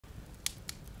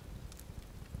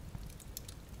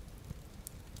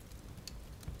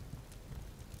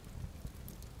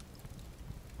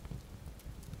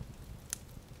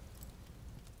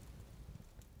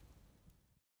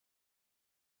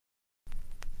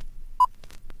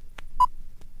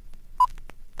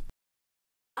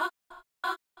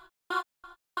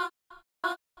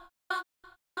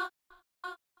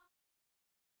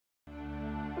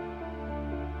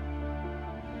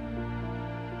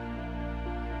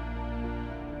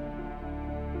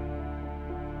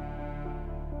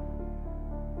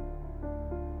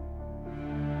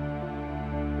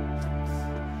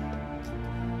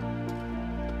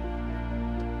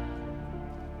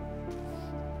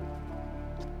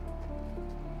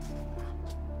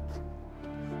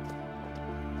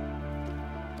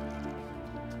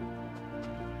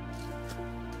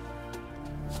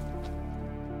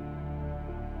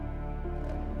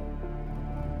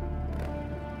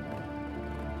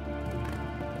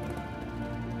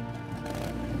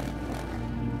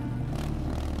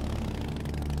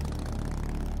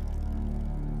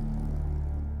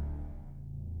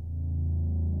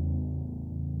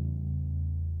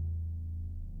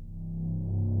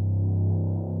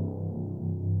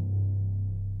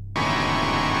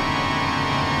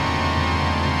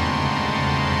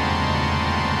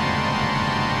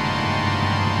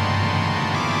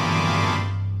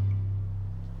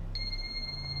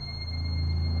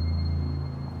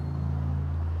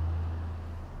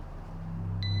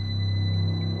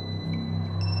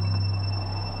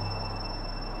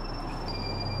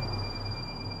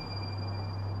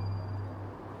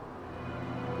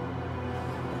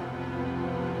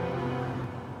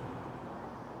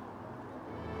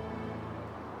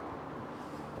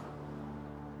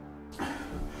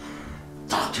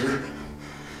Doctor,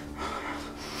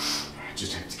 I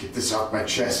just have to get this off my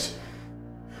chest.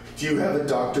 Do you have a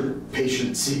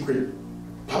doctor-patient secret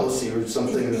policy or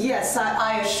something? Yes,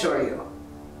 I assure you.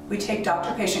 We take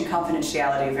doctor-patient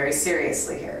confidentiality very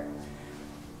seriously here.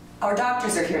 Our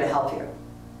doctors are here to help you.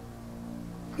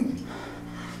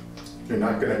 You're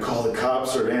not going to call the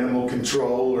cops or animal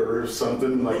control or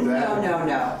something like that?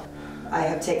 No. I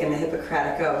have taken the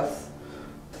Hippocratic Oath.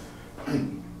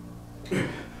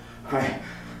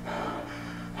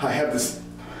 I have this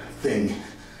thing.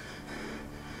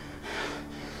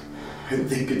 I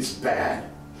think it's bad.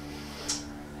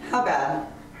 How bad?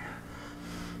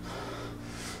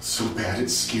 So bad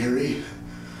it's scary.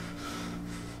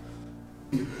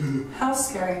 How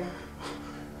scary?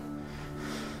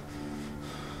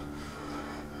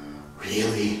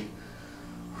 Really,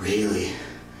 really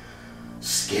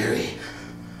scary.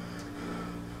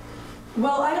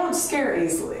 Well, I don't scare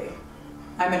easily.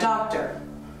 I'm a doctor.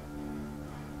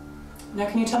 Now,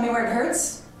 can you tell me where it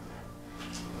hurts?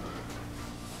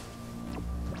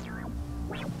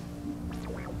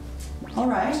 All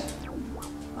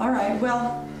right,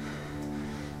 well,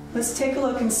 let's take a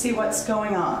look and see what's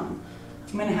going on.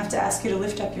 I'm gonna have to ask you to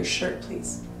lift up your shirt,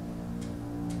 please.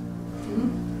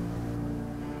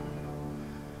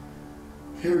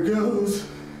 Here goes.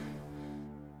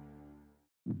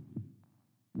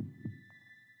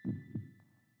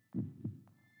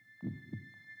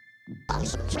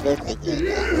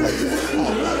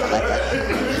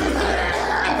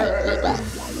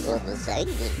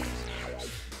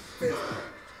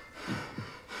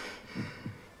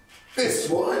 This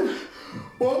one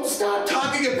won't stop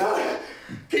talking about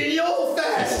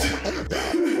Guignolfest.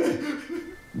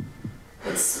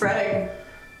 It's spreading.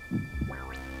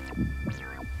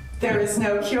 There is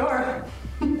no cure.